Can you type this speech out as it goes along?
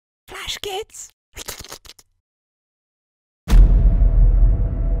Flashgitz.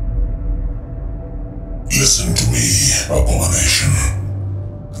 Listen to me, Abomination.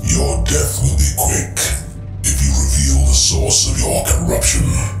 Your death will be quick if you reveal the source of your corruption.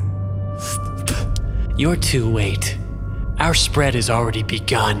 You're too late. Our spread has already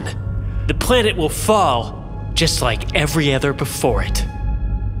begun. The planet will fall, just like every other before it.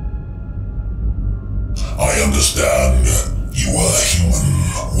 I understand. You were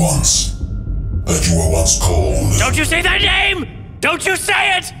human once. But you were once called... Don't you say that name! Don't you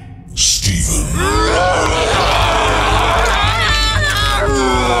say it! Stephen.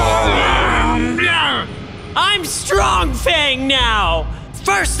 I'm Strong Fang now!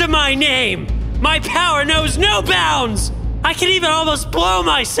 First of my name! My power knows no bounds! I can even almost blow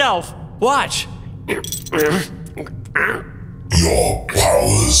myself! Watch! Your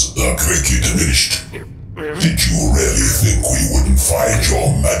powers are greatly diminished. Did you really think we wouldn't find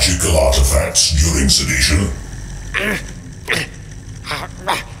your magical artifacts during sedation?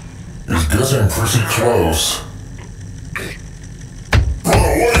 He's getting pretty close.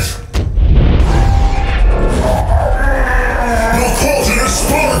 Brother, wait! You're caught in a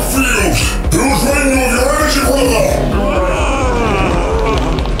spark field! Use ring of your energy, brother!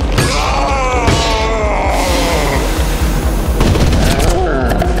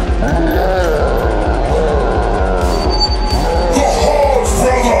 The heart,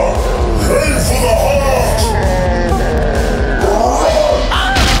 brother! Aim for the heart!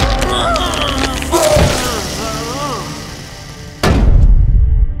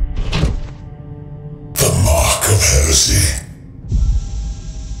 The mark of heresy.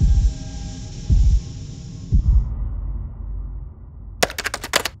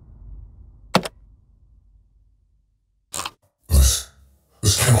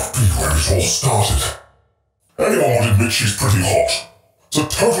 This cannot be where it all started. Anyone would admit she's pretty hot. It's a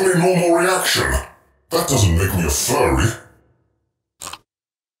totally normal reaction. That doesn't make me a furry.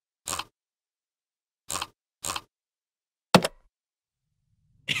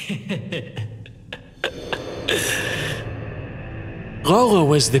 Lola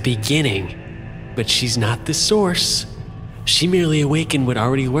was the beginning, but she's not the source. She merely awakened what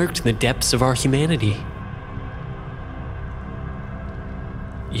already lurked in the depths of our humanity.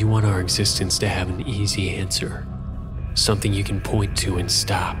 You want our existence to have an easy answer, something you can point to and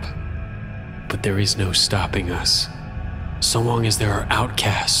stop. But there is no stopping us, so long as there are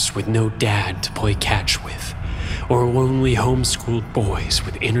outcasts with no dad to play catch with, or lonely homeschooled boys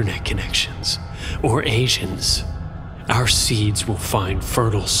with internet connections, or Asians. Our seeds will find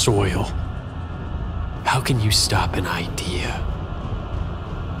fertile soil. How can you stop an idea?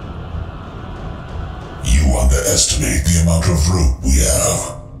 You underestimate the amount of rope we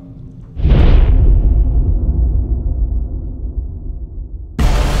have.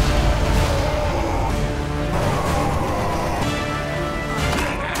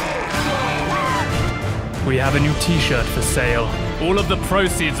 We have a new t-shirt for sale, all of the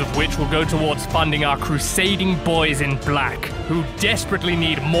proceeds of which will go towards funding our crusading boys in black, who desperately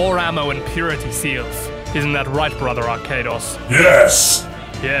need more ammo and purity seals. Isn't that right, Brother Arcados? Yes!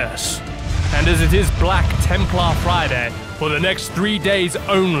 Yes. And as it is Black Templar Friday, for the next 3 days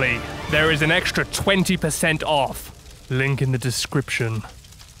only, there is an extra 20% off. Link in the description.